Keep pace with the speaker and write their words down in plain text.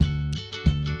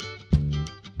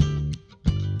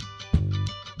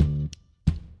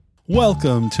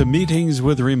Welcome to Meetings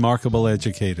with Remarkable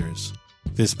Educators.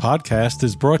 This podcast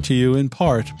is brought to you in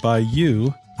part by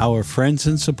you, our friends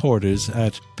and supporters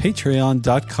at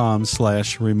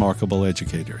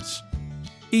patreon.com/remarkableeducators.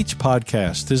 Each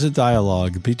podcast is a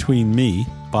dialogue between me,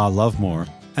 Ba Lovemore,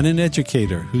 and an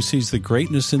educator who sees the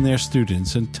greatness in their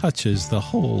students and touches the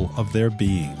whole of their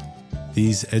being.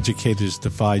 These educators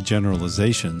defy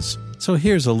generalizations, so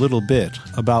here's a little bit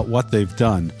about what they've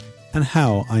done and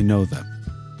how I know them.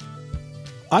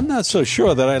 I'm not so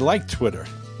sure that I like Twitter.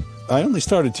 I only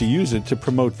started to use it to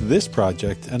promote this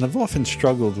project, and I've often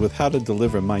struggled with how to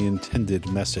deliver my intended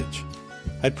message.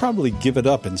 I'd probably give it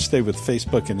up and stay with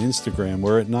Facebook and Instagram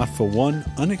were it not for one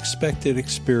unexpected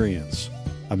experience,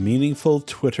 a meaningful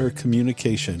Twitter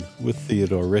communication with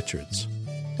Theodore Richards.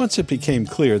 Once it became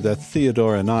clear that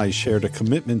Theodore and I shared a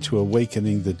commitment to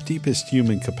awakening the deepest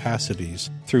human capacities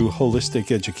through holistic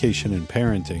education and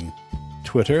parenting,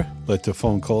 Twitter led to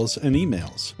phone calls and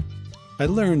emails. I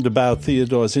learned about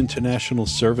Theodore's international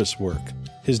service work,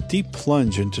 his deep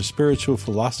plunge into spiritual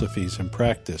philosophies and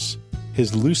practice,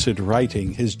 his lucid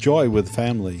writing, his joy with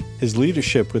family, his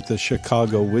leadership with the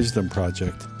Chicago Wisdom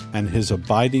Project, and his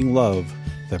abiding love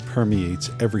that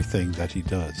permeates everything that he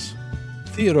does.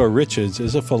 Theodore Richards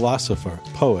is a philosopher,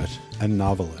 poet, and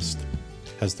novelist.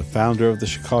 As the founder of the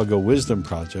Chicago Wisdom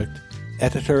Project,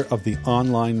 editor of the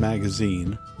online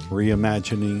magazine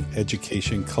Reimagining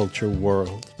Education Culture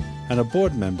World, and a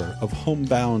board member of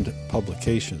Homebound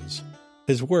Publications,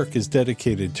 his work is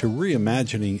dedicated to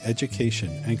reimagining education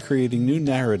and creating new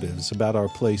narratives about our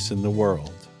place in the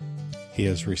world. He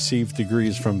has received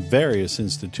degrees from various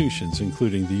institutions,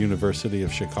 including the University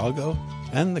of Chicago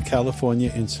and the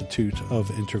California Institute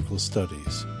of Integral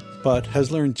Studies, but has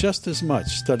learned just as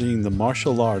much studying the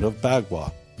martial art of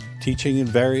Bagua, teaching in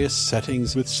various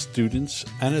settings with students,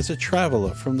 and as a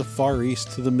traveler from the Far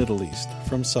East to the Middle East,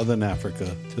 from Southern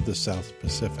Africa to the South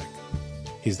Pacific.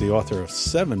 He's the author of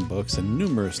 7 books and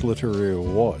numerous literary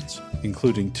awards,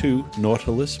 including 2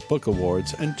 Nautilus Book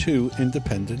Awards and 2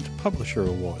 Independent Publisher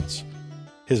Awards.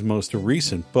 His most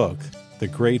recent book, The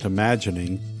Great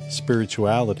Imagining,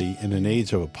 Spirituality in an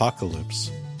Age of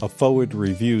Apocalypse, a Forward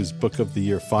Reviews Book of the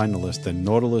Year finalist and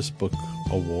Nautilus Book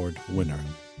Award winner.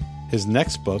 His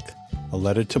next book, A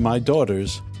Letter to My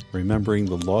Daughters, Remembering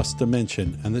the Lost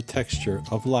Dimension and the Texture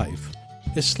of Life,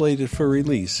 is slated for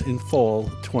release in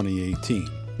fall 2018.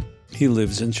 He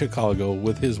lives in Chicago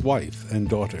with his wife and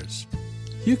daughters.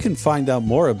 You can find out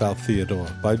more about Theodore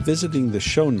by visiting the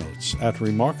show notes at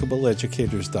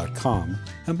remarkableeducators.com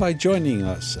and by joining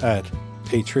us at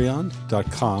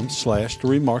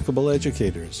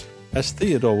patreon.com/remarkableeducators, as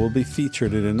Theodore will be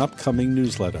featured in an upcoming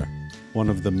newsletter, one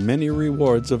of the many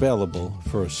rewards available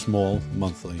for a small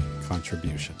monthly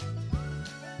contribution.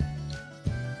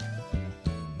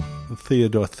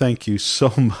 Theodore, thank you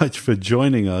so much for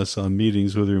joining us on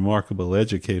Meetings with Remarkable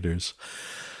Educators.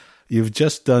 You've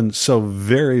just done so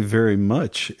very, very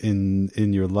much in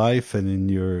your life and in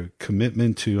your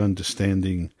commitment to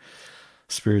understanding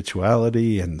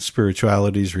spirituality and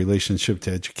spirituality's relationship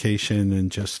to education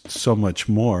and just so much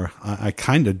more. I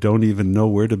kind of don't even know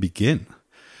where to begin.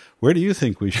 Where do you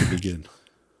think we should begin?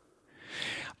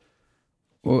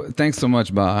 Well, thanks so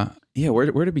much, Ba. Yeah,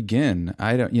 where to begin?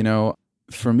 I don't,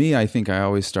 for me, I think I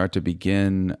always start to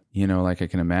begin, like I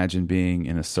can imagine being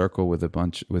in a circle with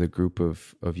a group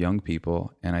of young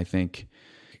people. And I think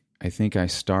I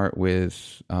start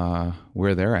with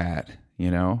where they're at,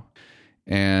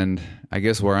 and I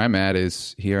guess where I'm at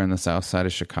is here on the south side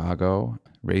of Chicago,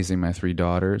 raising my 3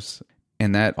 daughters.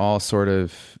 And that all sort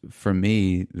of, for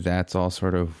me, that's all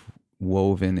sort of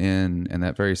woven in, and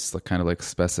that very kind of like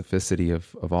specificity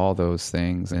of all those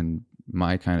things and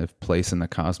my kind of place in the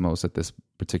cosmos at this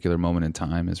particular moment in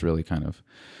time is really kind of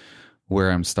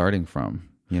where I'm starting from,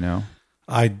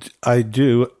 I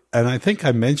do. And I think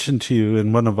I mentioned to you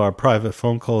in one of our private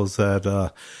phone calls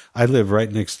that I live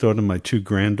right next door to my 2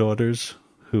 granddaughters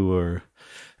who are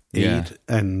 8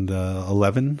 and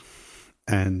 11.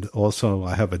 And also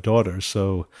I have a daughter,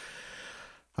 so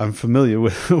I'm familiar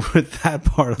with that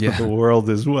part of the world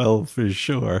as well, for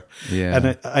sure. Yeah.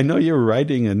 And I know you're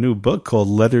writing a new book called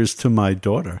Letters to My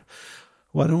Daughter.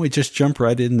 Why don't we just jump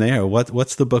right in there?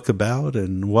 What's the book about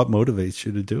and what motivates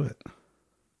you to do it?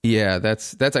 Yeah,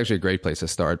 that's actually a great place to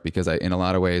start because in a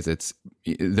lot of ways it's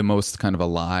the most kind of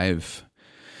alive.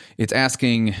 It's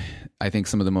asking, I think,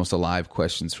 some of the most alive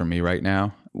questions for me right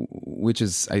now, which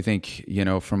is, I think,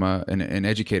 from an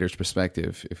educator's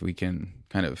perspective, if we can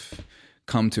kind of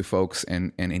come to folks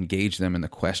and engage them in the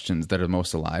questions that are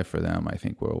most alive for them, I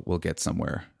think we'll get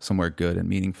somewhere good and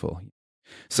meaningful.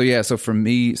 So for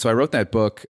me, I wrote that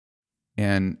book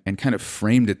and kind of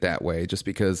framed it that way, just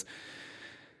because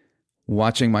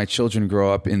watching my children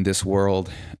grow up in this world,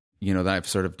 that I've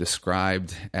sort of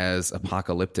described as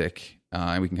apocalyptic,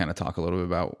 and we can kind of talk a little bit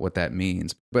about what that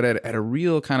means. But at a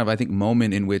real kind of, I think,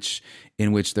 moment in which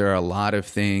there are a lot of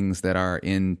things that are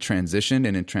in transition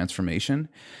and in transformation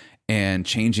and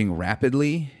changing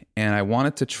rapidly, and I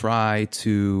wanted to try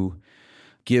to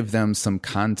give them some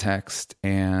context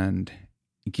and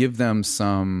give them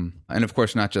some, and of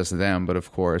course not just them, but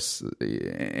of course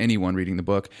anyone reading the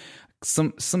book,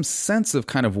 some sense of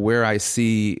kind of where I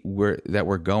see that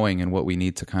we're going and what we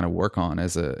need to kind of work on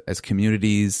as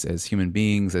communities, as human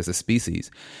beings, as a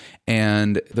species.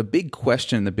 And the big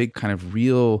question, the big kind of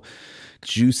real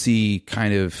juicy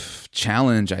kind of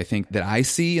challenge, I think, that I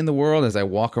see in the world as I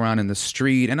walk around in the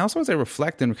street, and also as I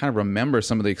reflect and kind of remember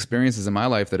some of the experiences in my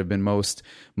life that have been most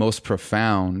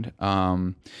profound.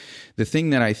 The thing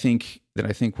that I think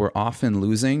we're often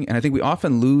losing, and I think we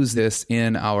often lose this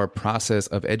in our process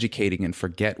of educating and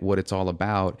forget what it's all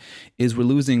about, is we're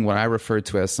losing what I refer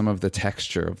to as some of the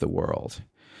texture of the world.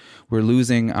 We're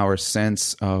losing our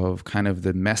sense of kind of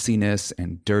the messiness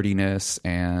and dirtiness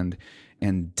and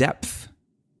depth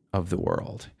of the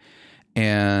world.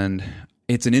 And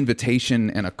it's an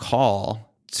invitation and a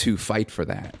call to fight for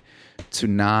that, to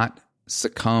not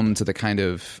succumb to the kind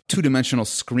of two-dimensional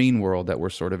screen world that we're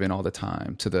sort of in all the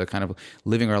time, to the kind of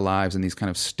living our lives in these kind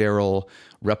of sterile,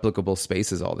 replicable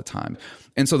spaces all the time.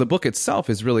 And so the book itself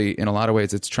is really, in a lot of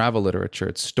ways, it's travel literature.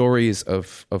 It's stories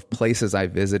of places I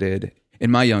visited in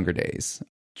my younger days,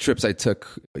 trips I took,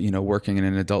 working in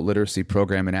an adult literacy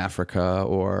program in Africa,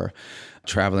 or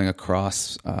traveling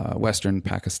across Western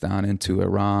Pakistan into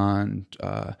Iran,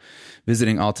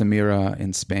 visiting Altamira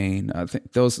in Spain.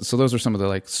 Those are some of the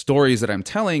like stories that I'm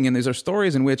telling, and these are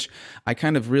stories in which I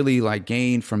kind of really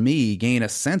gain a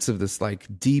sense of this like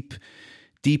deep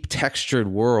textured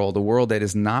world, a world that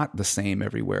is not the same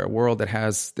everywhere, a world that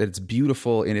it's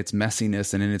beautiful in its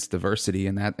messiness and in its diversity,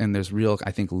 and there's real,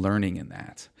 I think, learning in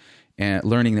that. And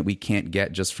learning that we can't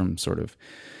get just from sort of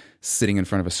sitting in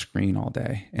front of a screen all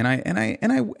day. And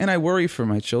I worry for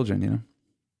my children,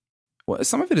 Well,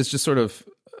 some of it is just sort of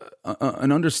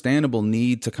an understandable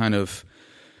need to kind of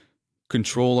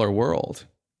control our world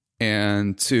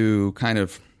and to kind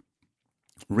of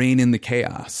rein in the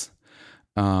chaos.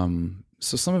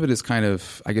 So some of it is kind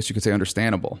of, I guess you could say,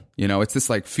 understandable. It's this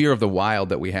like fear of the wild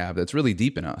that we have that's really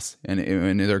deep in us, and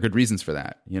there are good reasons for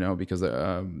that. Because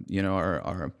our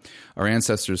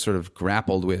ancestors sort of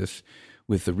grappled with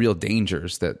the real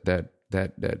dangers that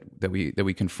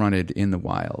we confronted in the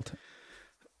wild.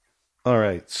 All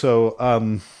right, so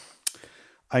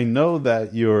I know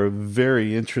that you're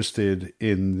very interested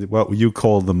in what you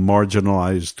call the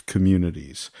marginalized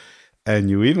communities.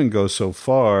 And you even go so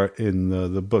far in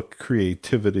the book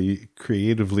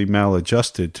Creatively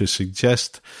Maladjusted to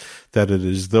suggest that it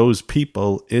is those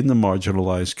people in the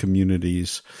marginalized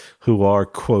communities who are,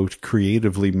 quote,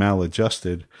 creatively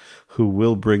maladjusted, who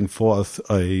will bring forth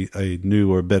a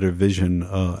new or better vision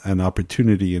and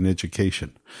opportunity in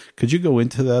education. Could you go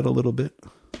into that a little bit?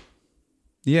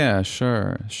 Yeah,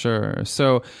 sure.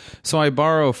 So I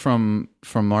borrow from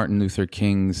Martin Luther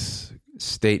King's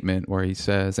statement where he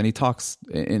says, and he talks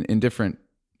in different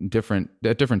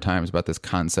times about this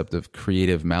concept of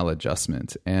creative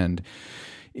maladjustment, and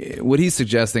what he's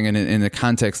suggesting in the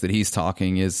context that he's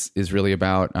talking is really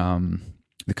about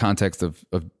the context of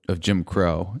Jim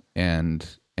Crow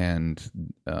and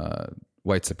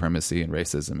white supremacy and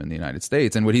racism in the United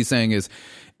States. And what he's saying is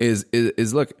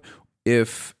look,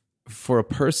 if for a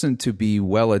person to be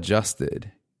well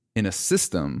adjusted in a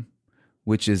system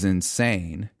which is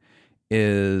insane,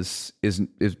 is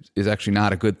actually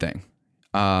not a good thing.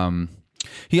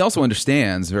 He also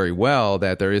understands very well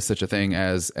that there is such a thing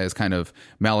as kind of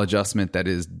maladjustment that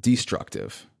is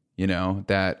destructive,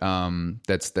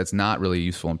 that's not really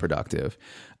useful and productive,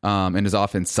 and is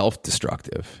often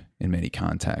self-destructive in many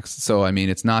contexts. So, I mean,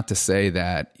 it's not to say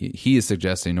that he is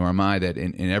suggesting, nor am I, that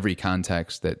in every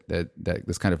context that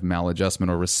this kind of maladjustment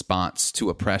or response to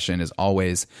oppression is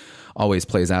always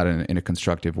plays out in a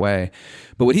constructive way.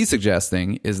 But what he's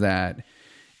suggesting is that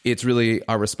it's really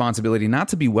our responsibility not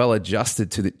to be well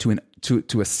adjusted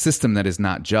to a system that is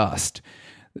not just.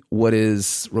 What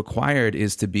is required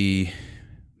is to be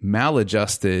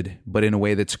maladjusted, but in a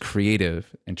way that's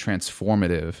creative and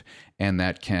transformative, and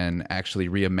that can actually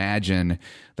reimagine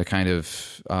the kind of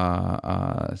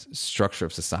structure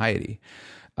of society.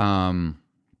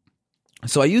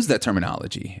 So I use that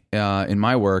terminology in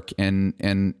my work and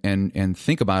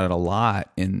think about it a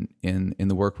lot in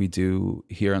the work we do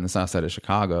here on the South Side of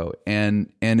Chicago.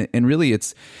 And really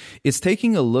it's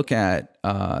taking a look at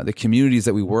the communities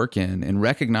that we work in and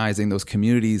recognizing those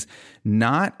communities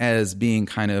not as being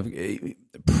kind of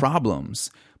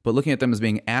problems, but looking at them as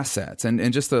being assets.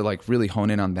 And just to like really hone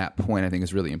in on that point, I think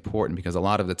is really important, because a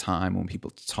lot of the time when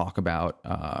people talk about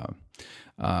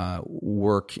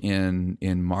work in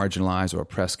marginalized or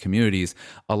oppressed communities,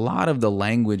 a lot of the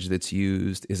language that's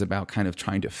used is about kind of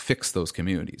trying to fix those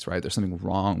communities, right? There's something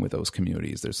wrong with those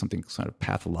communities. There's something sort of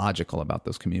pathological about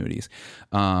those communities.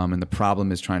 And the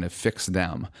problem is trying to fix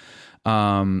them.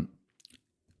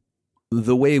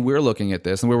 The way we're looking at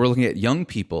this, and where we're looking at young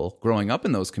people growing up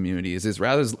in those communities, is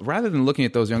rather than looking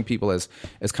at those young people as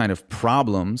kind of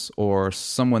problems or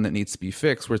someone that needs to be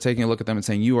fixed, we're taking a look at them and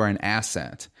saying, you are an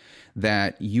asset,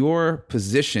 that your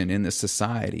position in this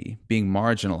society, being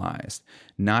marginalized,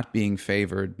 not being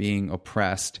favored, being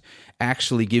oppressed,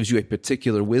 actually gives you a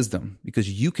particular wisdom, because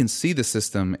you can see the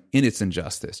system in its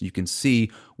injustice. You can see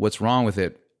what's wrong with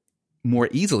it more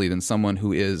easily than someone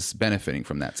who is benefiting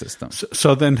from that system.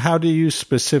 So then how do you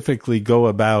specifically go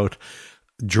about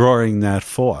drawing that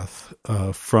forth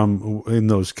from in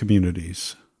those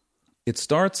communities? It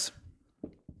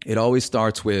always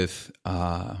starts with,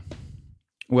 in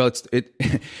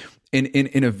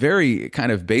a very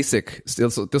kind of basic,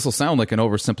 this will sound like an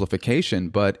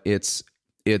oversimplification, but it's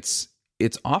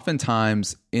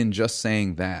oftentimes in just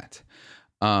saying that,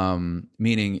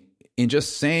 meaning in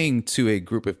just saying to a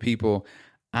group of people,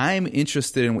 I'm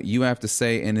interested in what you have to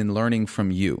say and in learning from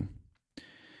you.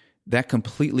 That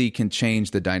completely can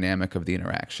change the dynamic of the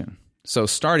interaction. So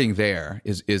starting there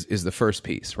is the first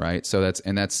piece, right? So that's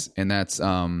in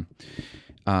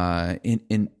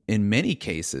many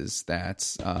cases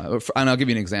and I'll give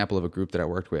you an example of a group that I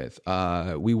worked with.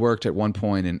 We worked at one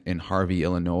point in Harvey,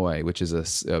 Illinois, which is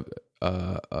a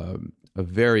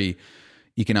very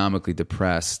economically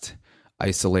depressed,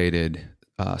 isolated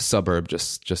suburb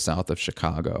just south of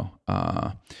Chicago.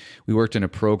 We worked in a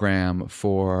program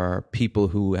for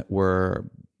people it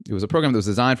was a program that was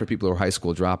designed for people who were high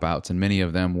school dropouts, and many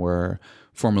of them were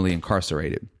formerly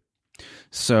incarcerated.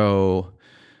 So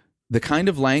the kind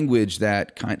of language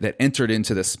that entered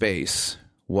into the space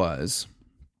was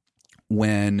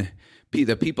when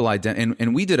the people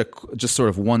and we did just sort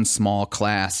of one small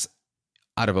class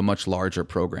out of a much larger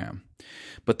program.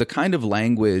 But the kind of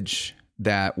language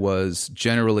that was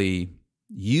generally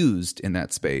used in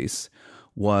that space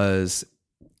was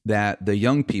that the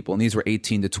young people, and these were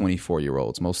 18 to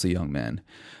 24-year-olds, mostly young men,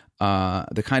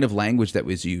 the kind of language that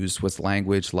was used was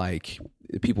language like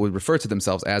people would refer to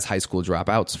themselves as high school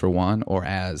dropouts, for one, or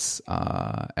as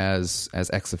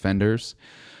ex-offenders,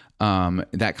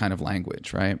 that kind of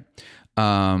language, right?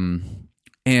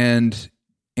 And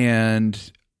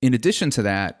in addition to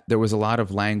that, there was a lot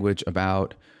of language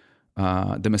about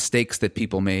the mistakes that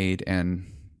people made and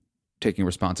taking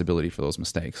responsibility for those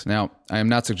mistakes. Now, I am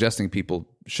not suggesting people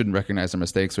shouldn't recognize their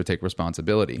mistakes or take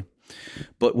responsibility.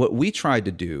 But what we tried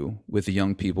to do with the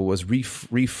young people was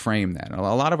reframe that. And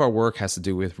a lot of our work has to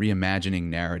do with reimagining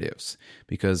narratives,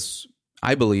 because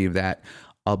I believe that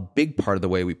a big part of the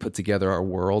way we put together our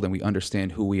world and we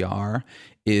understand who we are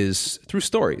is through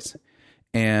stories.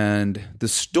 And the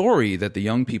story that the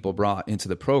young people brought into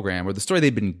the program, or the story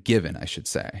they'd been given, I should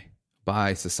say,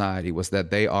 by society, was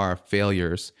that they are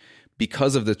failures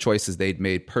because of the choices they'd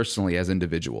made personally as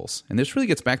individuals. And this really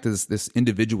gets back to this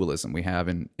individualism we have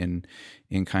in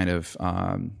kind of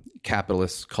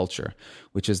capitalist culture,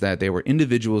 which is that they were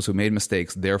individuals who made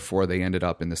mistakes, therefore they ended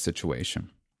up in this situation.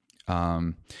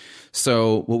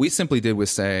 So what we simply did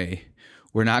was say,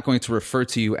 we're not going to refer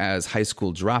to you as high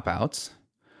school dropouts.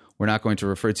 We're not going to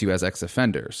refer to you as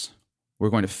ex-offenders. We're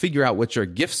going to figure out what your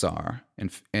gifts are,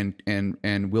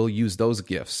 and we'll use those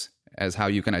gifts as how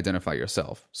you can identify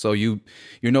yourself. So you're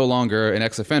no longer an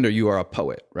ex-offender, you are a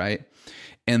poet, right?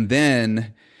 And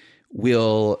then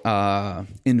we'll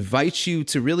invite you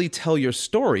to really tell your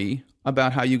story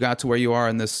about how you got to where you are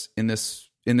in this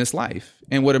life.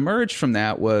 And what emerged from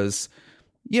that was,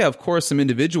 yeah, of course, some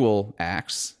individual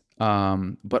acts,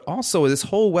 but also this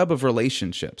whole web of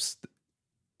relationships.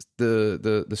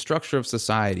 The structure of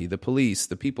society, the police,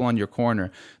 the people on your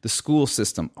corner, the school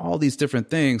system, all these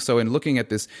different things. So in looking at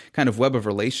this kind of web of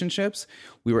relationships,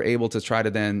 we were able to try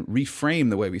to then reframe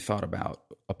the way we thought about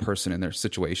a person and their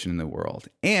situation in the world.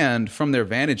 And from their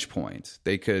vantage point,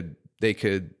 they had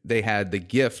the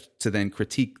gift to then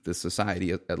critique the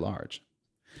society at large.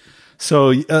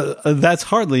 So that's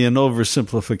hardly an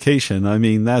oversimplification. I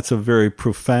mean, that's a very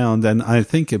profound, and I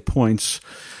think it points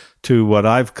to what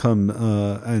I've come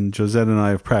and Josette and I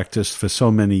have practiced for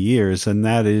so many years, and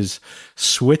that is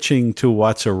switching to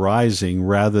what's arising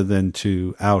rather than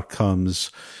to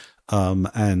outcomes,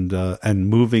 and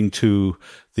moving to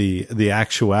the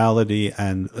actuality.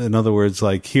 And in other words,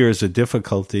 like, here's a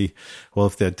difficulty. Well,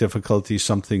 if that difficulty,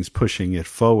 something's pushing it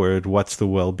forward, what's the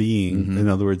well-being? In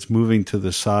other words, moving to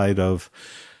the side of,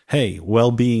 hey,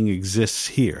 well-being exists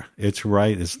here. It's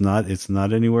right. It's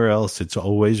not anywhere else. It's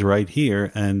always right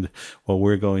here. And what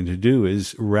we're going to do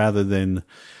is, rather than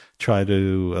try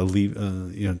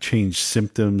to change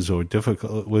symptoms or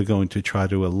difficult, we're going to try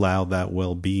to allow that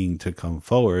well-being to come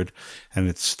forward. And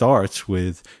it starts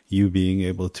with you being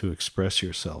able to express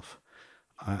yourself.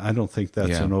 I don't think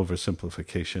that's an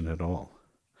oversimplification at all.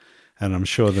 And I'm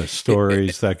sure the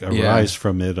stories that arise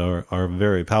from it are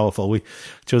very powerful.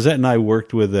 Josette and I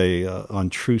worked with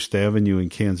on Troost Avenue in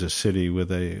Kansas City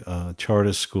with a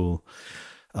charter school.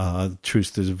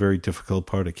 Troost is a very difficult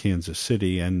part of Kansas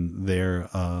City, and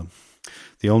the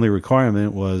only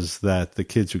requirement was that the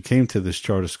kids who came to this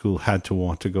charter school had to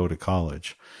want to go to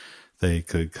college. They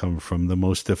could come from the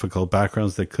most difficult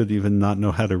backgrounds. They could even not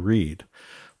know how to read,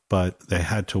 but they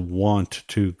had to want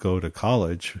to go to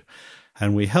college.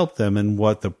 And we helped them. And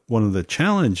one of the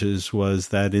challenges was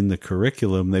that in the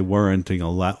curriculum, they weren't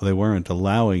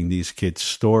allowing these kids'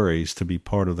 stories to be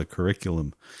part of the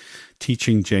curriculum.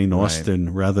 Teaching Jane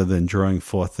Austen rather than drawing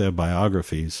forth their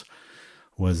biographies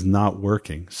was not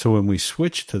working. So when we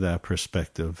switched to that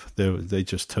perspective, they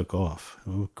just took off.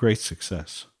 Great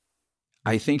success.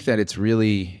 I think that it's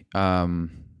really a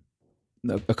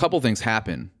couple things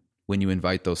happen when you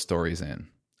invite those stories in.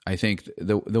 I think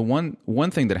the one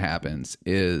thing that happens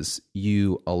is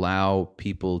you allow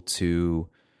people to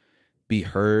be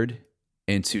heard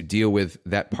and to deal with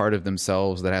that part of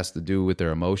themselves that has to do with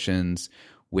their emotions,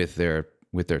 with their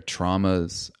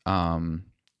traumas,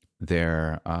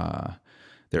 their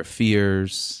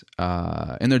fears,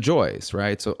 and their joys,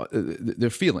 right? So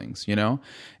their feelings,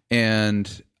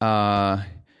 and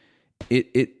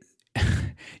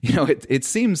it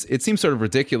seems sort of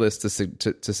ridiculous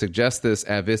to suggest this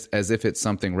as if it's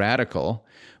something radical,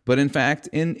 but in fact,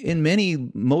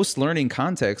 in most learning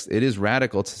contexts, it is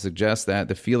radical to suggest that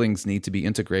the feelings need to be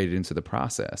integrated into the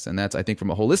process, and that's, I think, from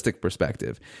a holistic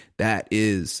perspective, that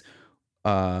is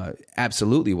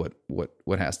absolutely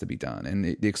what has to be done.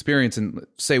 And the experience, and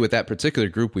say with that particular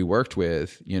group we worked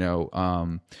with,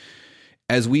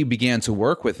 as we began to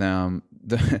work with them,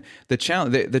 the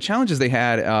challenges they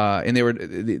had, and they were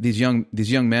these young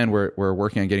men were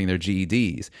working on getting their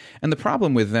GEDs, and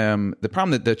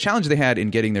the challenge they had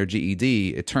in getting their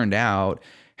GED, it turned out,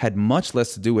 had much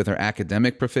less to do with their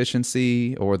academic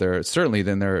proficiency or certainly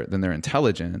than their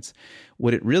intelligence.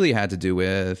 What it really had to do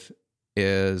with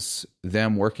is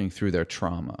them working through their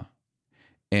trauma,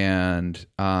 and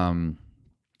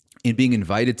in being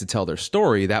invited to tell their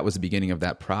story, that was the beginning of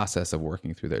that process of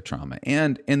working through their trauma.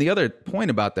 And the other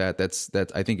point about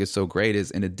that I think is so great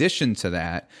is, in addition to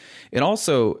that, it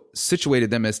also situated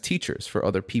them as teachers for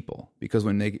other people, because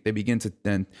when they begin to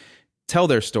then tell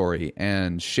their story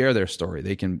and share their story,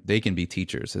 they can be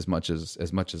teachers as much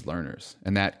as learners.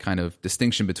 And that kind of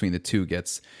distinction between the two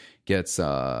gets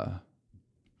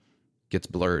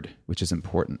blurred, which is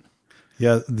important.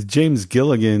 Yeah, James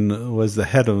Gilligan was the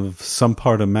head of some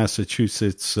part of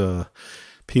Massachusetts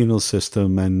penal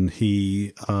system, and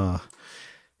he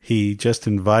just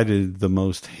invited the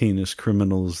most heinous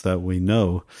criminals that we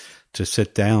know to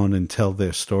sit down and tell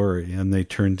their story, and they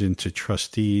turned into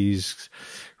trustees,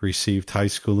 received high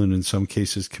school and in some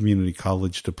cases community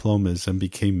college diplomas, and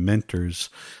became mentors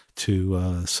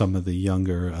to some of the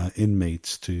younger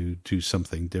inmates to do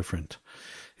something different.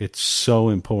 It's so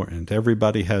important.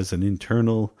 Everybody has an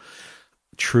internal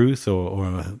truth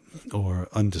or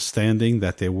understanding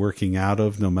that they're working out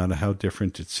of, no matter how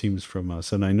different it seems from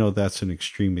us. And I know that's an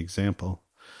extreme example.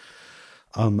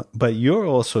 But you're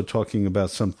also talking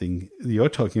about something. You're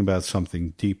talking about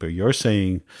something deeper. You're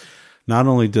saying not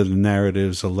only do the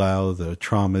narratives allow the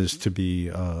traumas to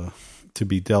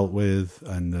be dealt with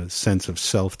and the sense of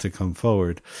self to come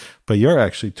forward, but you're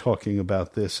actually talking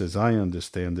about this, as I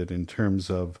understand it, in terms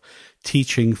of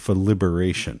teaching for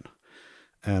liberation.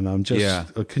 And I'm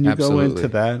just, can you go into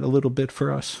that a little bit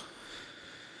for us?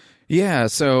 Yeah.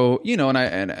 So,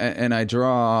 and I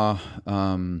draw,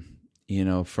 from,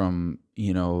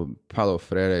 Paulo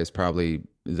Freire is probably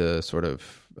the sort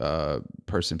of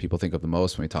person people think of the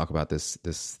most when we talk about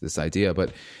this idea,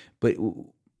 but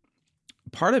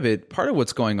part of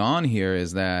what's going on here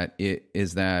is that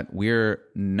we're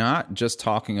not just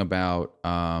talking about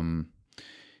from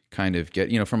a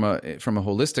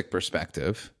holistic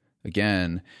perspective.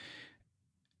 Again,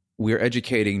 we're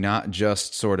educating not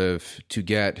just sort of to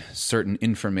get certain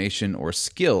information or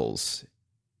skills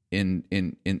in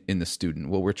the student.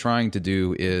 What we're trying to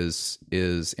do is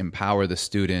empower the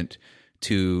student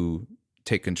to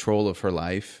take control of her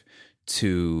life,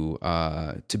 to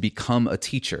become a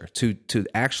teacher, to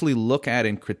actually look at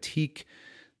and critique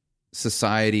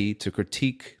society, to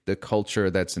critique the culture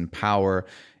that's in power,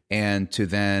 and to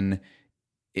then,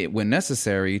 when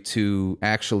necessary, to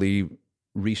actually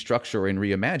restructure and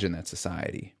reimagine that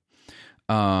society.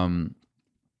 Now,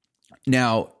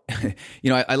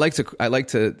 I like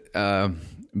to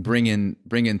bring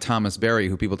in Thomas Berry,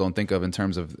 who people don't think of in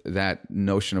terms of that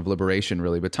notion of liberation,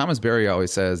 really. But Thomas Berry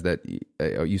always says that,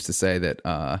 used to say that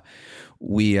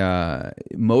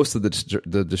most of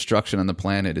the destruction on the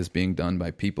planet is being done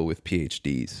by people with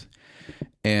PhDs,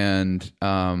 and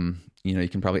you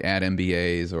can probably add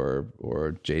MBAs or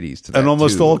JDs to that. And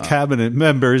almost too. all cabinet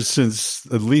members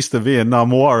since at least the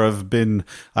Vietnam War have been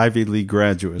Ivy League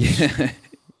graduates.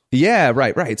 Yeah,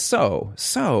 right. So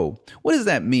what does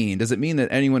that mean? Does it mean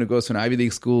that anyone who goes to an Ivy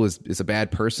League school is a bad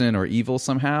person or evil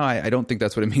somehow? I don't think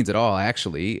that's what it means at all,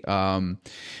 actually.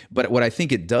 But what I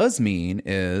think it does mean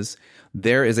is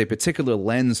there is a particular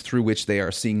lens through which they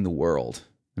are seeing the world.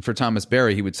 And for Thomas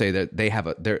Berry, he would say that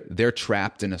they're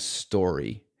trapped in a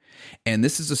story. And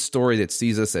this is a story that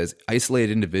sees us as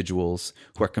isolated individuals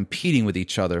who are competing with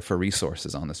each other for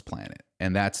resources on this planet.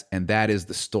 And that is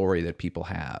the story that people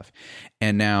have.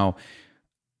 And now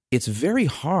it's very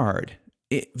hard.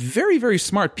 Very, very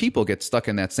smart people get stuck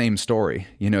in that same story.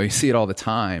 You see it all the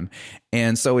time.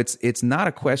 And so it's not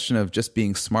a question of just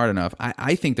being smart enough.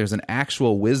 I think there's an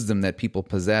actual wisdom that people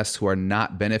possess who are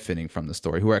not benefiting from the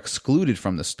story, who are excluded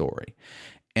from the story.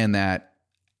 And that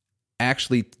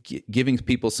actually giving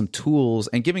people some tools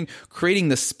and creating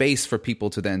the space for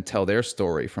people to then tell their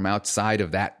story from outside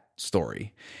of that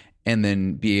story and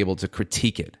then be able to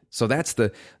critique it. So that's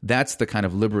the kind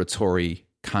of liberatory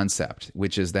concept,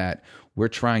 which is that we're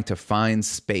trying to find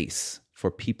space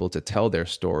for people to tell their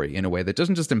story in a way that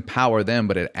doesn't just empower them,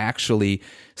 but it actually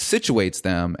situates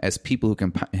them as people who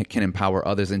can empower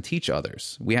others and teach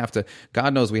others.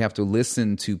 God knows we have to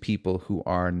listen to people who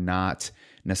are not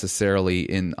necessarily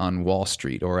on Wall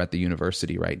Street or at the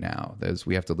university right now.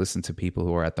 We have to listen to people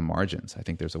who are at the margins. I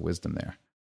think there's a wisdom there.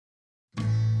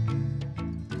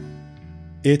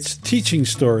 It's teaching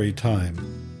story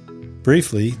time.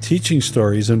 Briefly, teaching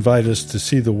stories invite us to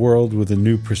see the world with a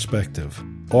new perspective,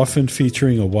 often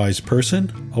featuring a wise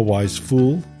person, a wise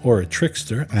fool, or a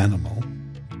trickster animal.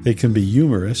 They can be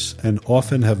humorous and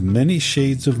often have many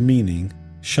shades of meaning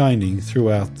shining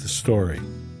throughout the story.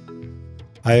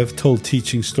 I have told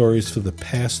teaching stories for the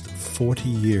past 40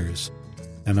 years,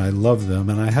 and I love them,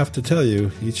 and I have to tell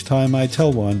you, each time I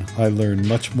tell one, I learn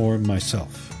much more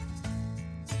myself.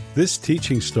 This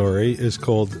teaching story is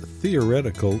called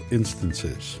Theoretical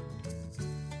Instances.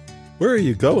 "Where are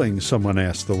you going?" someone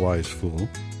asked the wise fool.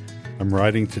 "I'm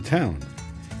riding to town."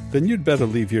 "Then you'd better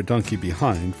leave your donkey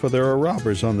behind, for there are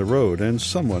robbers on the road, and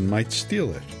someone might steal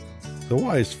it." The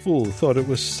wise fool thought it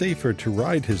was safer to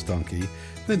ride his donkey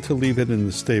than to leave it in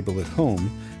the stable at home,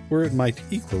 where it might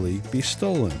equally be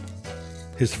stolen.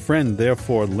 His friend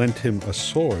therefore lent him a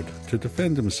sword to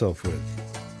defend himself with.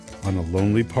 On a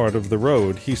lonely part of the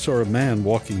road, he saw a man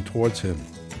walking towards him.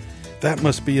 "That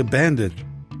must be a bandit,"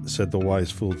 said the wise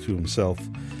fool to himself.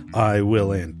 "I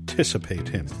will anticipate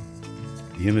him."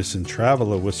 The innocent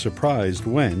traveler was surprised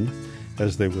when,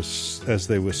 as they were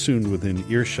soon within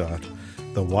earshot,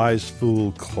 the wise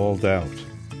fool called out,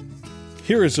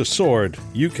 "Here is a sword.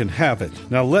 You can have it.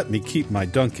 Now let me keep my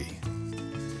donkey."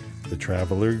 The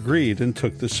traveler agreed and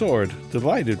took the sword,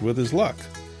 delighted with his luck.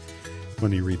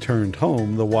 When he returned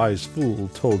home, the wise fool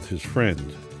told his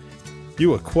friend,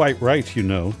 "You are quite right, you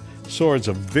know. Swords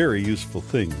are very useful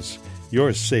things.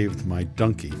 Yours saved my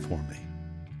donkey for me."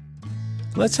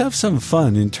 Let's have some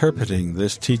fun interpreting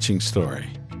this teaching story.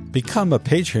 Become a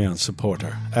Patreon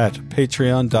supporter at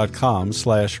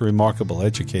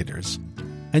patreon.com/remarkableeducators,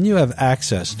 and you have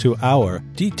access to our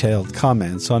detailed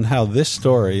comments on how this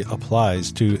story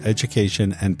applies to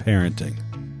education and parenting.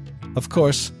 Of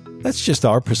course, that's just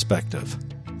our perspective.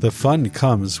 The fun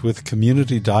comes with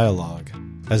community dialogue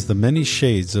as the many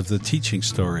shades of the teaching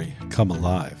story come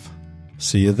alive.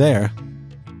 See you there.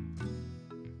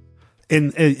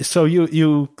 So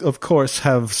you of course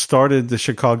have started the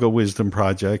Chicago Wisdom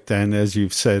Project, and as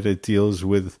you've said, it deals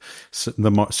with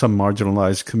some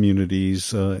marginalized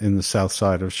communities in the south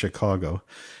side of Chicago.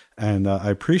 And I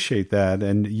appreciate that.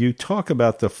 And you talk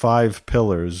about the 5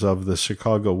 pillars of the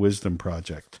Chicago Wisdom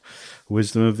Project: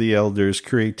 wisdom of the elders,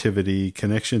 creativity,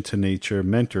 connection to nature,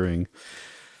 mentoring.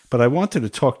 But I wanted to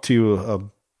talk to you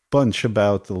bunch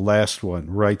about the last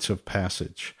one, rites of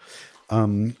passage.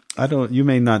 You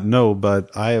may not know,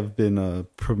 but I have been a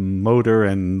promoter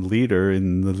and leader at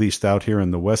least out here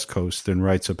in the West Coast in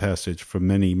rites of passage for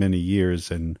many, many years,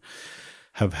 and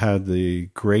have had the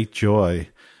great joy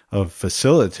of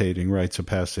facilitating rites of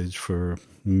passage for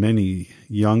many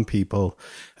young people,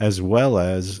 as well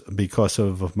as, because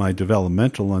of my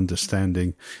developmental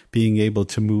understanding, being able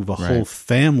to move a whole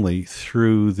family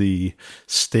through the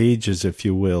stages, if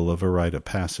you will, of a rite of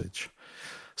passage.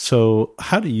 So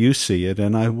how do you see it?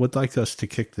 And I would like us to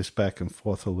kick this back and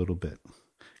forth a little bit,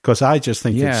 because I just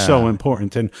think it's so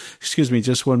important. And excuse me,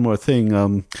 just one more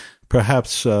thing.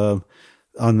 Perhaps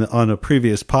on a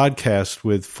previous podcast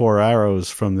with Four Arrows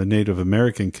from the Native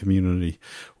American community,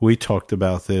 we talked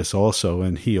about this also,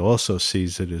 and he also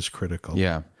sees it as critical.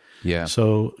 Yeah.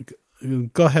 So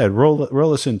go ahead,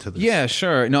 roll us into this. Yeah,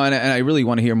 sure. No, and I really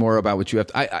want to hear more about what you have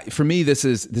to. For me, this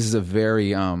is a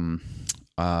very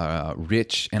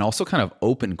rich and also kind of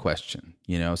open question,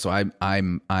 so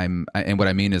I'm and what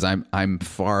I mean is I'm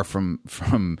far from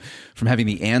having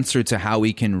the answer to how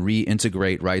we can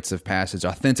reintegrate rites of passage,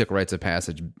 authentic rites of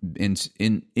passage,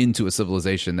 into a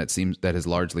civilization that has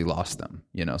largely lost them.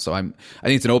 So I think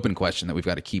it's an open question that we've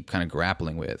got to keep kind of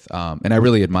grappling with. And I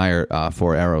really admire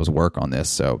Four Arrows' work on this.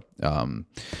 So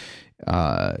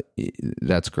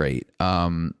that's great.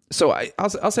 So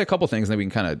I'll say a couple things, and then we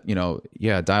can kind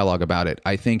of, dialogue about it.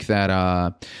 I think that,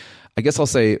 I guess I'll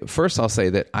say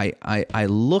that I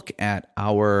look at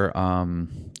our,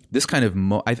 this kind of,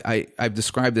 I've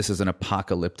described this as an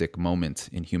apocalyptic moment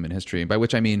in human history, by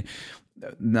which I mean,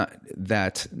 not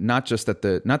that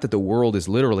the world is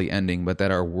literally ending, but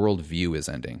that our worldview is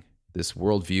ending. This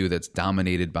worldview that's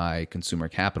dominated by consumer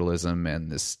capitalism and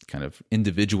this kind of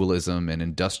individualism and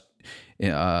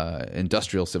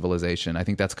industrial civilization. I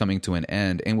think that's coming to an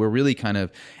end, and we're really kind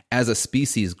of, as a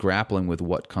species, grappling with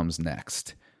what comes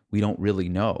next. We don't really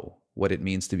know what it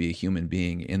means to be a human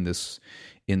being in this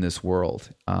world,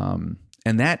 and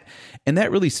that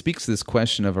really speaks to this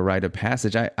question of a rite of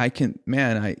passage. I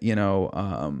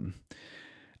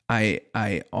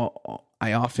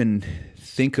often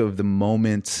think of the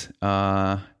moment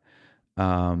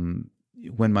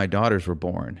when my daughters were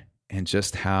born, and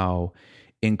just how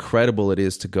incredible it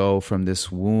is to go from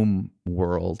this womb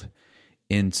world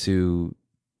into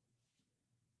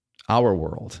our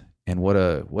world, and what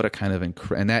a kind of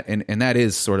and that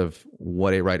is sort of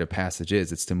what a rite of passage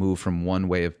is. It's to move from one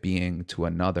way of being to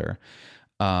another,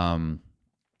 and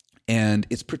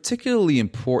it's particularly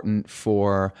important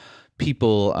for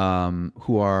people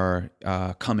who are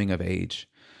coming of age,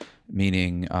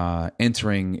 meaning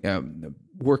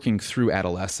working through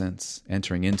adolescence,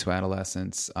 entering into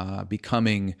adolescence,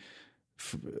 becoming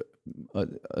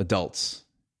adults,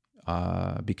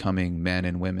 becoming men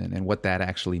and women, and what that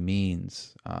actually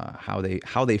means, how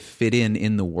they fit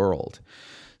in the world.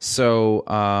 So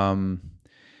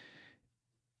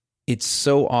it's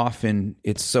so often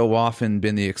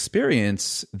been the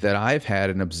experience that I've had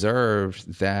and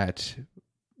observed that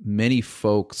many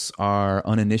folks are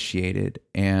uninitiated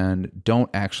and don't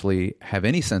actually have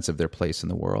any sense of their place in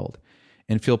the world,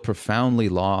 and feel profoundly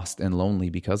lost and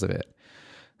lonely because of it.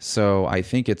 So I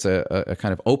think it's a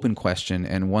kind of open question,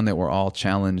 and one that we're all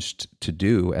challenged to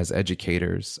do as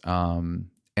educators, and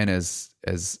as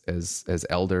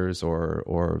elders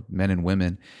or men and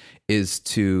women, is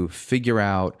to figure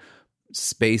out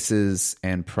spaces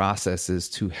and processes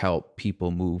to help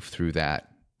people move through that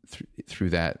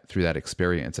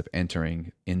experience of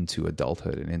entering into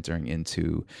adulthood and entering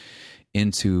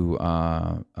into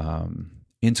a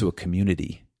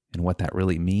community, and what that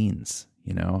really means,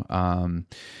 and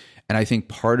I think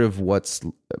part of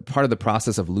the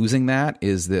process of losing that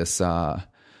is this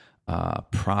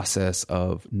process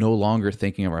of no longer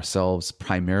thinking of ourselves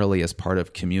primarily as part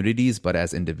of communities, but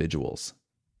as individuals,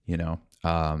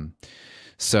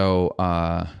 So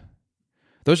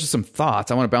those are some thoughts.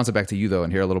 I want to bounce it back to you, though,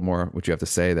 and hear a little more what you have to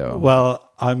say, though.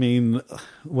 Well,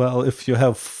 if you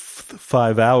have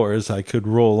 5 hours, I could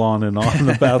roll on and on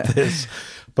about this.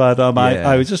 But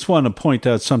I just want to point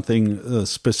out something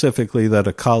specifically that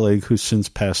a colleague who's since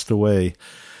passed away,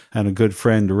 and a good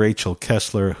friend, Rachel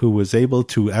Kessler, who was able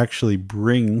to actually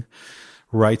bring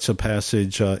rites of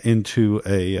passage into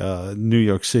a New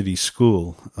York City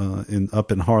school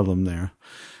up in Harlem there.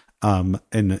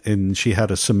 And she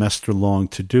had a semester long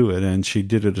to do it, and she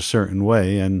did it a certain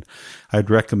way. And I'd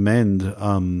recommend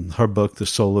her book, The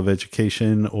Soul of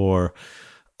Education, or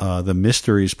the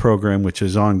Mysteries program, which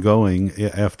is ongoing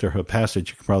after her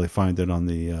passage. You can probably find it on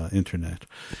the internet.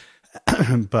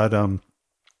 But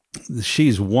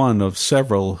she's one of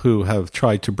several who have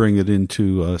tried to bring it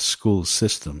into school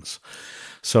systems.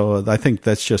 So I think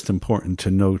that's just important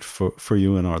to note for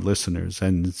you and our listeners.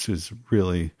 And it's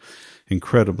really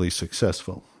incredibly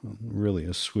successful. Really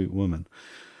a sweet woman.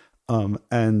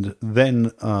 And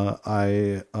then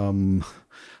I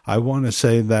want to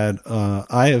say that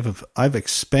I've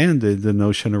expanded the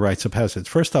notion of rites of passage.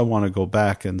 First, I want to go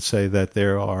back and say that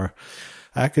there are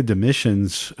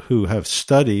academicians who have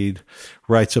studied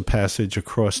rites of passage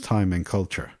across time and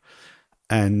culture.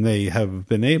 And they have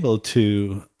been able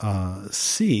to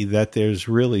see that there's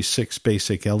really 6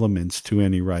 basic elements to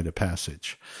any rite of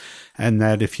passage. And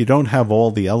that if you don't have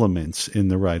all the elements in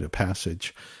the rite of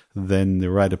passage, then the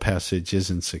rite of passage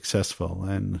isn't successful.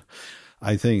 And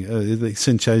I think,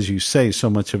 since, as you say, so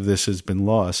much of this has been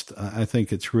lost, I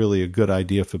think it's really a good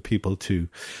idea for people to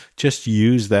just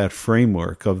use that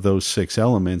framework of those 6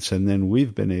 elements. And then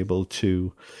we've been able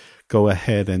to go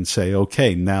ahead and say,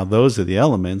 okay, now those are the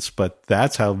elements, but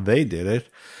that's how they did it.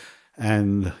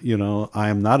 And, I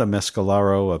am not a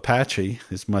Mescalero Apache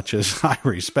as much as I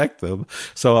respect them.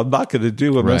 So I'm not going to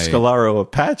do a Mescalero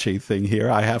Apache thing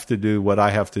here. I have to do what I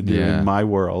have to do in my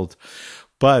world.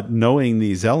 But knowing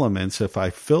these elements, if I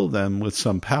fill them with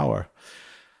some power,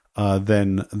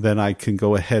 then I can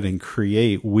go ahead and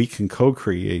we can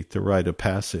co-create the rite of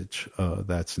passage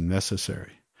that's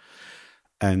necessary.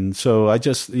 And so I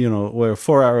just, where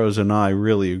Four Arrows and I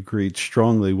really agreed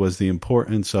strongly was the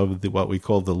importance of what we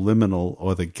call the liminal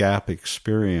or the gap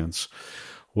experience,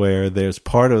 where there's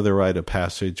part of the rite of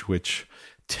passage which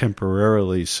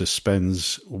temporarily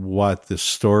suspends what the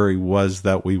story was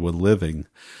that we were living,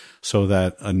 so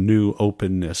that a new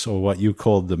openness, or what you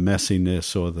called the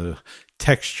messiness or the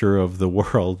texture of the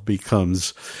world,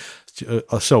 becomes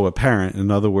so apparent.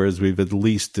 In other words, we've at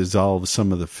least dissolved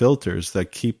some of the filters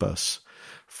that keep us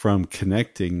from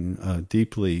connecting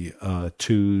deeply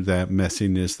to that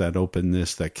messiness, that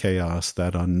openness, that chaos,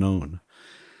 that unknown.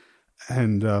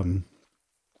 And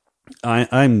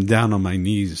I'm down on my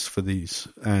knees for these,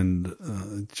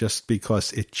 and just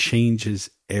because it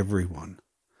changes everyone.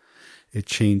 It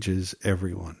changes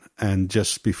everyone. And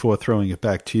just before throwing it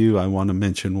back to you, I want to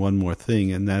mention one more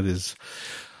thing, and that is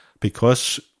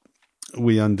because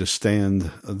we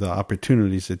understand the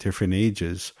opportunities at different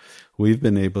ages, we've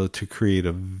been able to create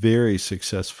a very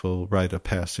successful rite of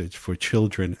passage for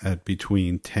children at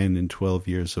between 10 and 12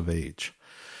 years of age.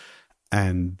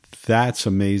 And that's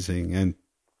amazing. And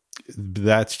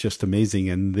that's just amazing.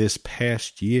 And this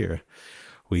past year,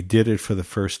 we did it for the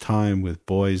first time with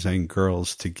boys and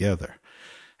girls together.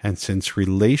 And since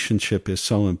relationship is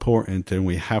so important and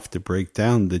we have to break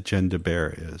down the gender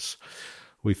barriers,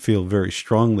 we feel very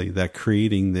strongly that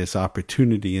creating this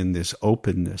opportunity and this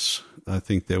openness, I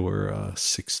think there were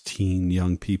 16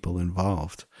 young people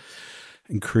involved,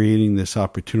 and creating this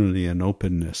opportunity and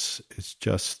openness,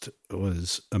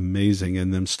 was amazing.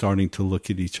 And them starting to look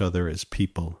at each other as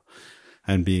people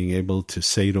and being able to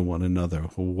say to one another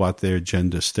what their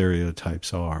gender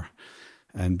stereotypes are,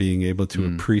 and being able to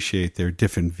appreciate their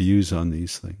different views on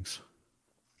these things.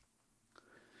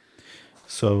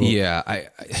 So yeah,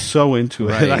 so into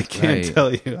it. I can't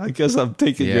tell you. I guess I'm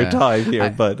taking your time here,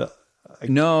 but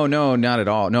no, not at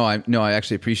all. No, I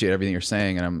actually appreciate everything you're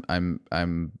saying, and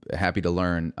I'm happy to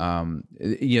learn.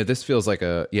 This feels like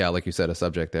like you said, a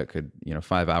subject that could,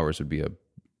 5 hours would be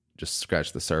just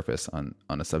scratch the surface on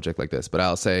a subject like this. But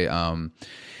I'll say,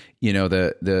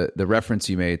 the reference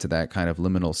you made to that kind of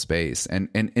liminal space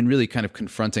and really kind of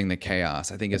confronting the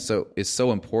chaos, I think is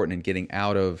so important in getting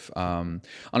out of, on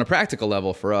a practical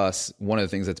level for us. One of the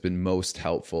things that's been most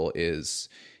helpful is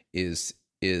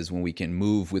when we can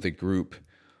move with a group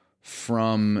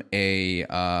from a,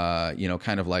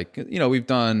 kind of like, we've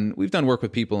done work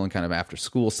with people in kind of after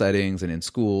school settings and in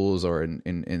schools or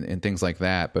in things like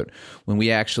that. But when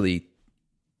we actually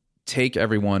take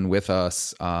everyone with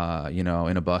us,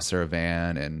 in a bus or a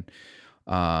van,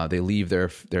 and they leave their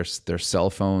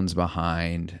cell phones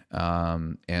behind,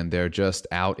 and they're just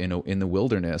out in the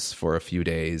wilderness for a few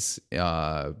days, in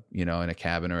a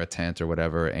cabin or a tent or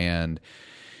whatever, and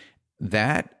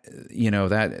that in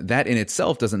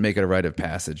itself doesn't make it a rite of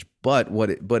passage, but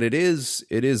it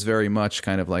is very much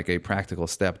kind of like a practical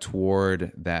step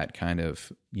toward that kind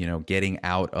of, getting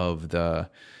out of the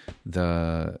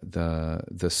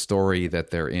story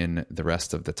that they're in the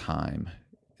rest of the time,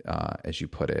 as you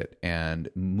put it, and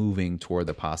moving toward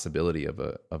the possibility of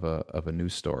a new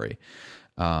story.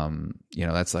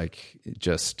 That's like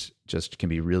just can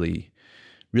be really,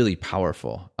 really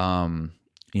powerful.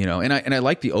 And I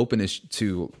like the openness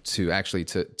to actually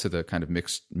to the kind of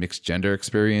mixed gender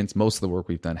experience. Most of the work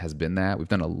we've done has been that. We've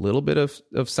done a little bit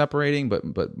of separating,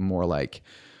 but more like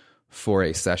for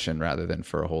a session rather than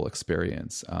for a whole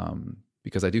experience.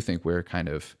 Because I do think we're kind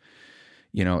of,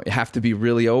 have to be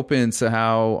really open to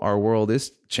how our world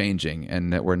is changing,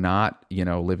 and that we're not,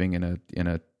 living in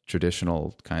a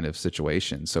traditional kind of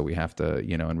situation. So we have to,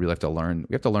 and we have to learn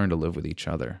to live with each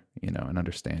other, and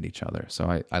understand each other.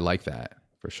 So I like that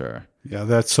for sure. Yeah,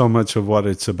 that's so much of what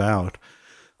it's about.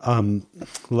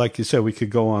 Like you said, we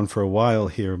could go on for a while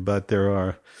here, but there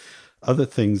are other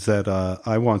things that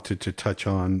I wanted to touch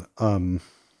on. One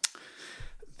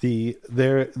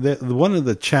of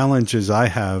the challenges I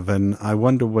have, and I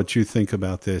wonder what you think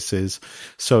about this, is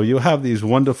so you have these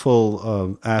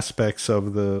wonderful aspects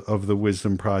of the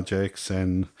wisdom projects,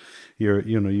 and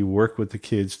you work with the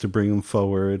kids to bring them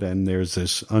forward, and there's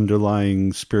this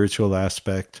underlying spiritual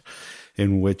aspect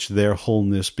in which their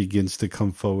wholeness begins to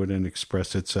come forward and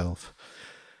express itself.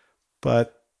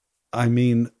 But I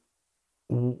mean,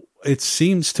 it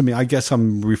seems to me, I guess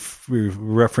I'm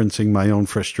referencing my own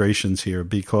frustrations here,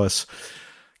 because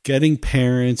getting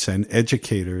parents and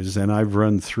educators, and I've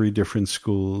run 3 different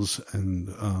schools,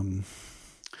 and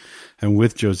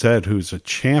with Josette, who's a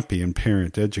champion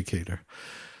parent educator,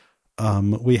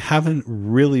 we haven't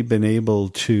really been able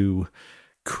to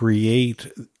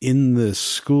create in the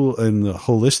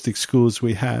holistic schools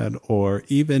we had, or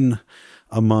even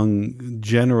among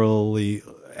generally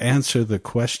answer the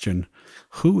question,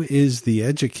 who is the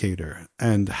educator?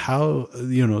 And how,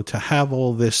 to have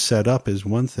all this set up is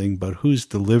one thing, but who's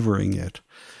delivering it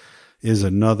is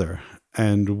another.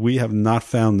 And we have not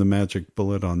found the magic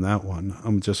bullet on that one.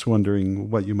 I'm just wondering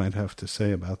what you might have to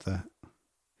say about that.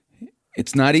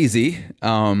 It's not easy.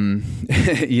 So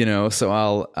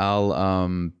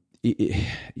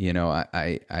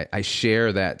I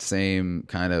share that same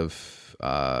kind of,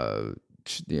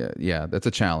 that's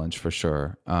a challenge for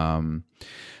sure.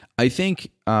 I think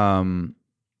what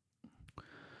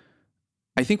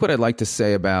I'd like to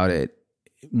say about it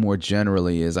more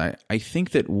generally is I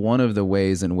think that one of the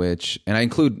ways in which, and I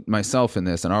include myself in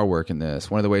this and our work in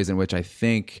this, one of the ways in which I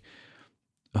think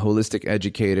holistic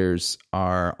educators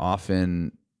are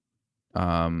often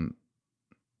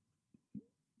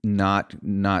not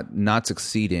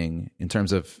succeeding in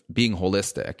terms of being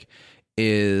holistic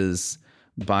is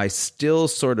by still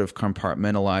sort of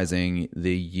compartmentalizing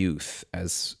the youth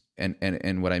as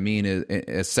and what I mean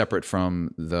is separate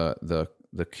from the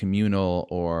communal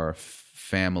or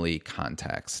family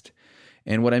context.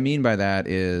 And what I mean by that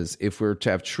is, if we're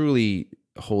to have truly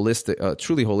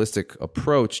holistic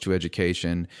approach to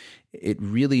education, it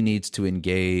really needs to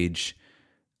engage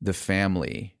the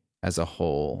family as a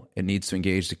whole. It needs to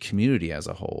engage the community as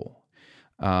a whole,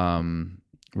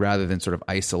 rather than sort of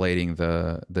isolating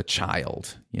the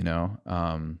child,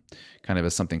 kind of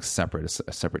as something separate,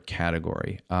 a separate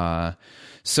category.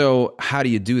 So how do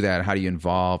you do that? How do you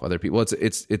involve other people? Well,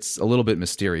 it's a little bit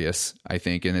mysterious, I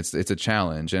think, and it's a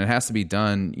challenge, and it has to be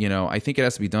done. I think it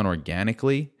has to be done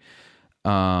organically.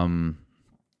 I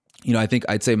think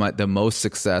I'd say the most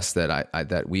success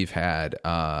that we've had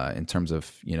in terms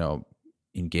of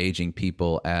engaging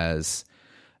people as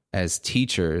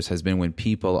teachers has been when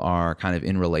people are kind of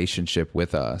in relationship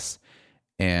with us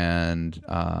and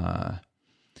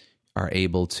are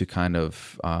able to kind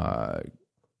of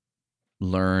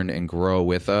learn and grow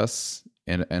with us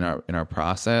in our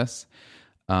process,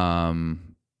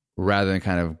 rather than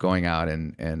kind of going out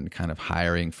and kind of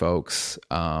hiring folks,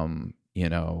 in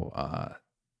a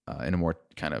more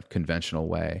kind of conventional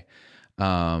way.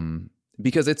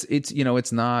 Because it's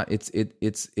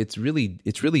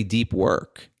really deep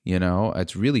work.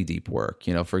 It's really deep work.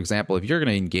 For example, if you're going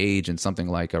to engage in something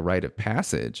like a rite of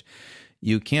passage,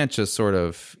 you can't just sort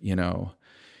of, you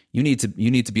need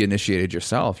to be initiated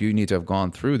yourself. You need to have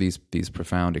gone through these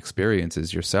profound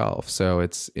experiences yourself. So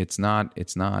it's not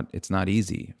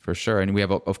easy, for sure. And we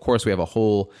have a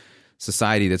whole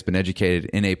society that's been educated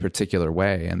in a particular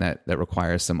way, and that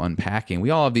requires some unpacking.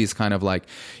 We all have these kind of like,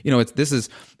 this is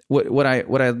what I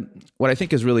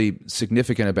think is really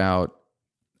significant about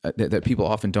that people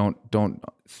often don't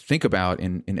think about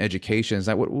in education is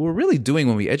that what we're really doing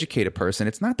when we educate a person,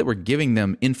 it's not that we're giving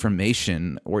them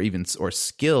information or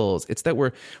skills. It's that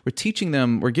we're teaching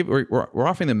them, we're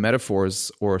offering them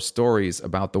metaphors or stories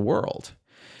about the world.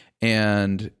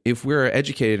 And if we're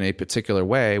educated in a particular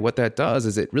way, what that does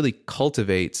is it really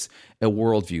cultivates a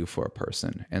worldview for a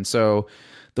person. And so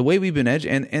the way we've been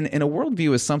and a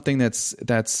worldview is something that's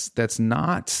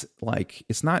not like,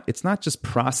 it's not just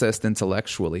processed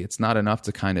intellectually. It's not enough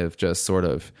to kind of just sort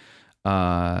of,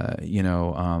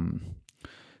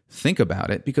 think about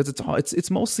it, because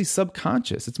it's mostly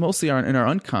subconscious. It's mostly in our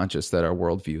unconscious that our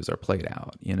worldviews are played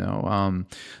out.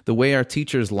 The way our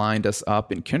teachers lined us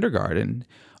up in kindergarten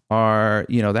are,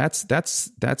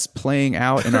 that's playing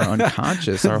out in our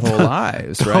unconscious our whole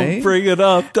lives, right? Don't bring it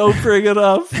up.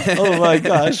 Oh my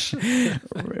gosh.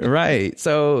 Right.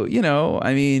 So,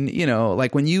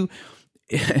 like when you,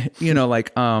 the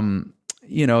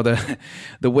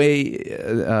way,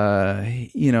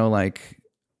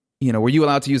 were you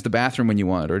allowed to use the bathroom when you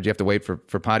wanted, or did you have to wait for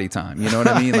potty time? You know what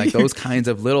I mean? Like those kinds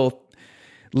of little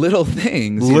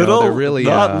things. They're really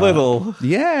not little.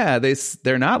 Yeah,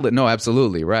 they're not. No,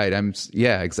 absolutely right.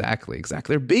 Exactly.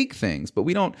 They're big things, but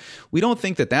we don't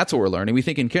think that that's what we're learning. We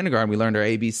think in kindergarten we learned our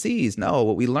ABCs. No,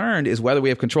 what we learned is whether we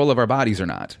have control of our bodies or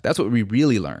not. That's what we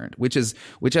really learned, which has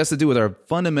to do with our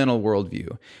fundamental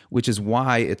worldview, which is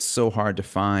why it's so hard to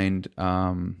find.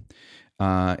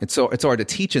 It's hard to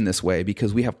teach in this way,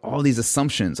 because we have all these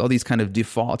assumptions, all these kind of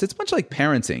defaults. It's much like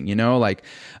parenting,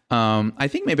 I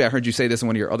think maybe I heard you say this in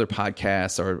one of your other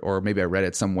podcasts, or maybe I read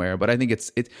it somewhere, but I think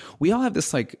we all have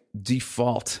this like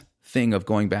default thing of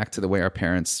going back to the way our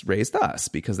parents raised us,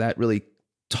 because that really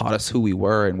taught us who we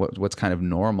were and what's kind of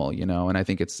normal, and I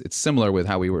think it's similar with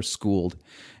how we were schooled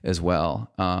as well.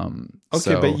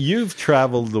 But you've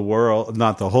traveled the world,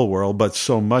 not the whole world, but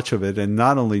so much of it, and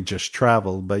not only just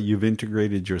traveled, but you've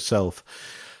integrated yourself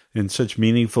in such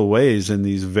meaningful ways in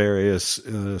these various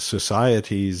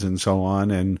societies and so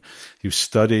on, and you've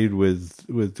studied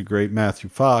with the great Matthew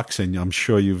Fox, and I'm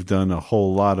sure you've done a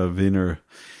whole lot of inner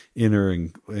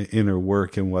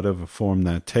work in whatever form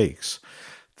that takes.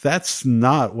 That's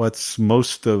not what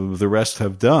most of the rest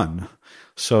have done.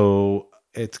 So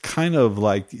it's kind of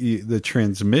like the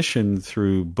transmission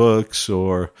through books,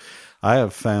 or I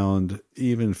have found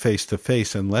even face to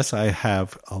face, unless I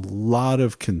have a lot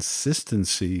of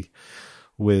consistency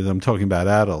with, I'm talking about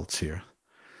adults here.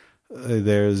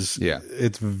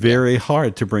 It's very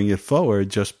hard to bring it forward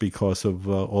just because of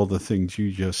all the things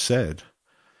you just said.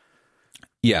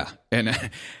 Yeah, and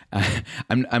I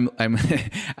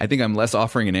think I'm less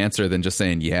offering an answer than just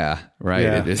saying yeah, right?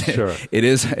 Yeah, sure. It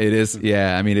is.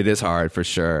 Yeah, I mean, it is hard for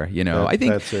sure. I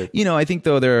think that's it. I think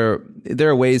though there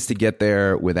are ways to get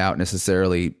there without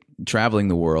necessarily traveling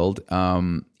the world.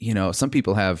 Some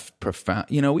people have profound,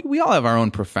 we all have our own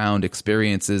profound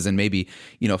experiences, and maybe,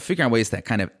 figuring out ways that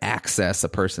kind of access a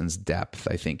person's depth,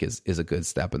 I think is a good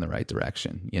step in the right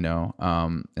direction,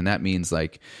 and that means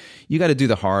like, you got to do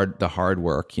the hard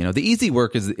work. The easy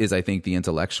work is I think the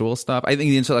intellectual stuff. I think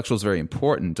the intellectual is very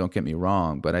important. Don't get me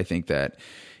wrong. But I think that,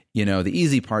 the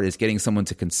easy part is getting someone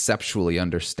to conceptually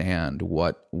understand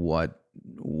what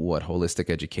holistic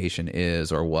education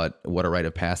is, or what a rite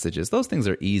of passage is. Those things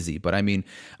are easy, but I mean,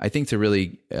 I think to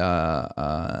really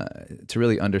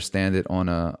understand it on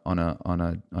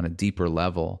a deeper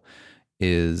level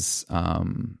is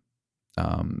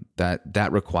that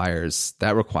requires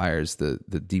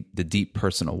the deep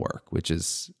personal work, which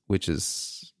is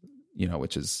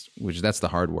that's the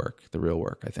hard work, the real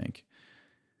work, I think.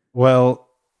 Well,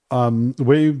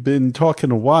 we've been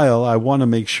talking a while. I want to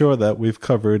make sure that we've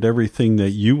covered everything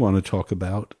that you want to talk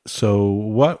about. So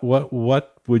what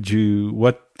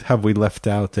have we left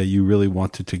out that you really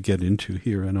wanted to get into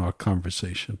here in our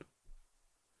conversation?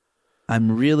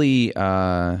 I'm really,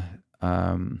 I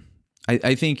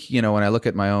think, when I look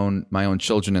at my own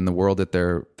children and the world that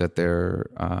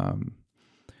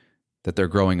they're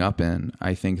growing up in,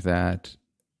 I think that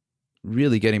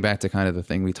really getting back to kind of the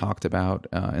thing we talked about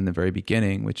in the very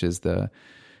beginning, which is the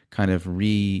kind of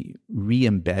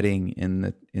re-embedding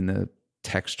in the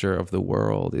texture of the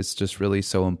world, is just really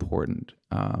so important.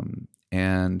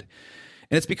 And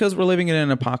it's because we're living in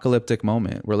an apocalyptic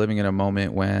moment. We're living in a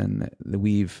moment when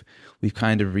we've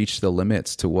kind of reached the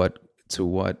limits to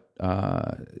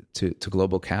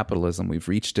global capitalism. We've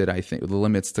reached it, I think, the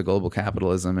limits to global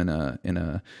capitalism in a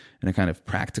kind of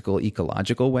practical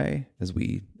ecological way, as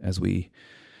we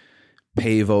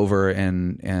pave over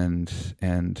and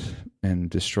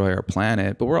destroy our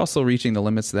planet. But we're also reaching the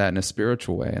limits of that in a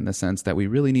spiritual way, in the sense that we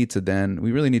really need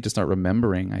to start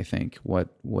remembering, I think, what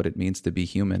it means to be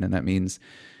human, and that means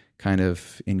kind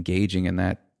of engaging in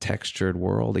that textured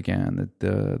world again,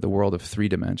 the world of 3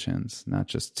 dimensions, not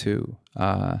just 2.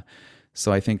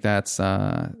 So I think that's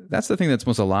the thing that's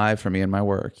most alive for me in my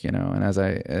work, and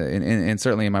and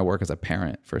certainly in my work as a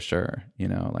parent, for sure,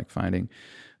 like finding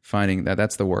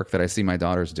that's the work that I see my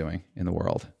daughters doing in the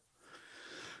world.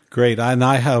 Great. And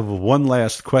I have one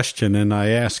last question, and I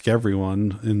ask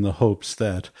everyone in the hopes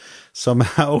that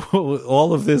somehow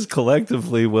all of this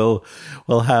collectively will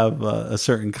have a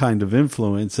certain kind of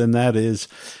influence. And that is,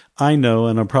 I know,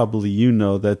 and probably you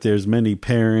know, that there's many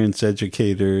parents,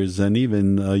 educators, and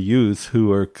even youth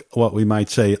who are what we might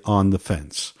say on the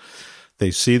fence. They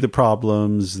see the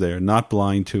problems, they're not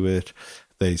blind to it,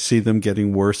 they see them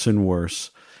getting worse and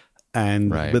worse,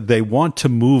 but they want to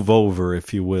move over,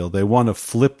 if you will. They want to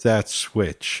flip that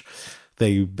switch.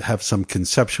 They have some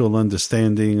conceptual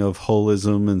understanding of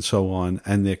holism and so on,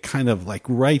 and they're kind of like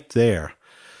right there.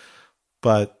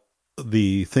 But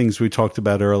the things we talked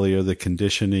about earlier, the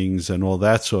conditionings and all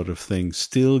that sort of thing,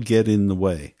 still get in the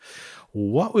way.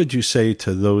 What would you say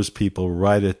to those people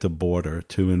right at the border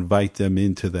to invite them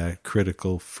into that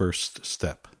critical first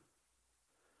step?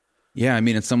 Yeah, I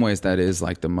mean, in some ways that is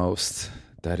like the most,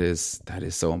 that is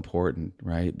so important,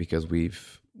 right? Because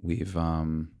we've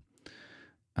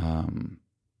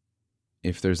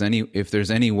if there's any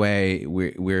way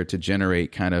we're to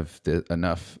generate kind of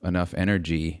enough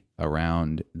energy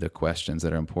around the questions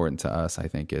that are important to us, I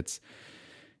think it's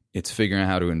figuring out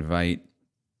how to invite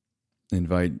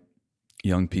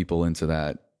young people into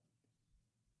that,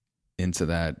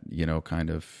 kind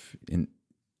of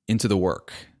into the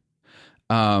work.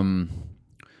 So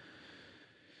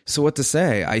what to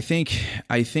say? I think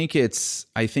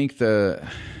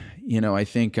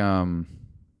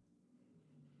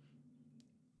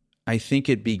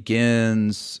it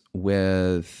begins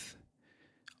with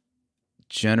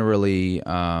generally,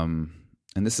 and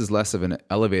this is less of an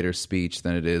elevator speech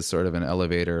than it is sort of an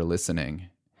elevator listening.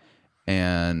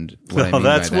 And what I mean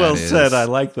that's by that well is, said. I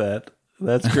like that.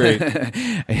 That's great.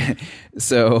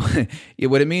 So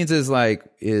what it means is I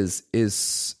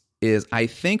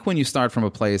think when you start from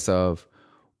a place of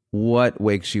what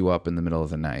wakes you up in the middle of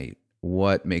the night,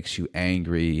 what makes you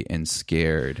angry and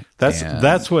scared.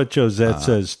 That's what Josette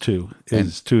says too,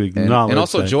 is to acknowledge and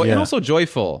also that, and also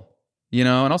joyful, and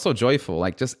also joyful,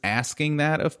 like just asking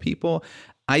that of people.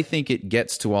 I think it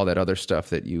gets to all that other stuff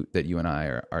that you and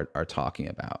I are talking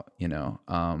about,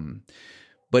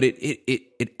 but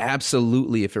it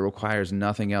absolutely, if it requires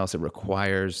nothing else, it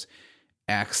requires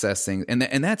accessing, and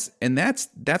that's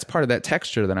part of that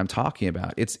texture that I'm talking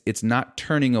about. It's not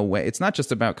turning away. It's not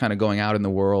just about kind of going out in the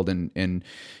world and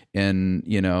doing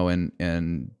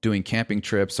camping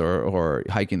trips or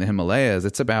hiking the Himalayas.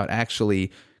 It's about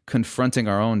actually confronting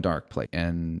our own dark place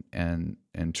and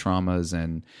traumas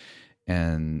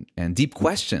and deep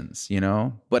questions,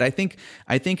 But I think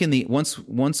in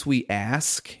once we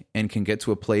ask and can get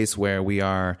to a place where we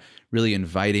are really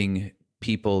inviting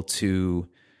people to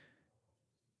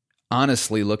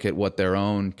honestly look at what their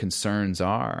own concerns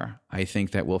are, I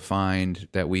think that we'll find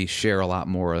that we share a lot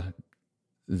more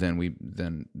than we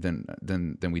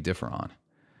differ on.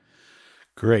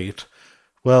 Great.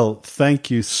 Well, thank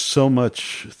you so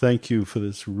much. Thank you for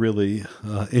this really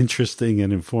interesting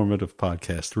and informative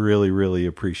podcast. Really, really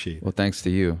appreciate it. Well, thanks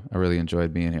to you. I really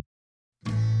enjoyed being here.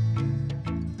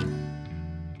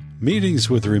 Meetings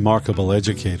with Remarkable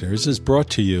Educators is brought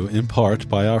to you in part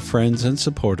by our friends and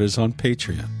supporters on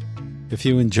Patreon. If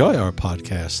you enjoy our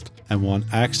podcast and want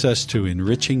access to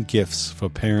enriching gifts for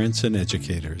parents and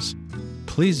educators,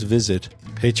 please visit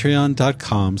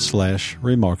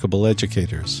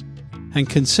patreon.com/remarkableeducators and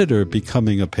consider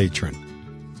becoming a patron.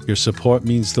 Your support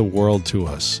means the world to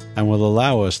us and will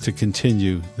allow us to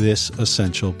continue this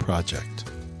essential project.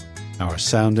 Our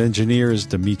sound engineer is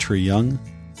Dimitri Young.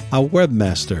 Our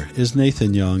webmaster is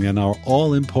Nathan Young, and our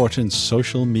all-important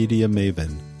social media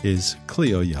maven is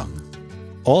Cleo Young.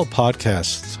 All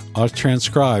podcasts are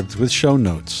transcribed with show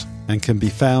notes and can be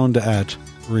found at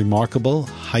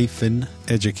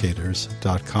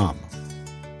remarkable-educators.com.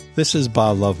 This is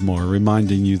Bob Lovemore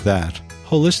reminding you that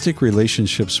holistic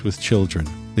relationships with children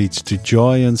leads to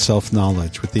joy and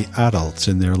self-knowledge with the adults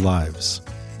in their lives.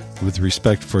 With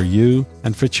respect for you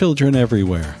and for children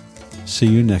everywhere. See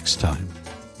you next time.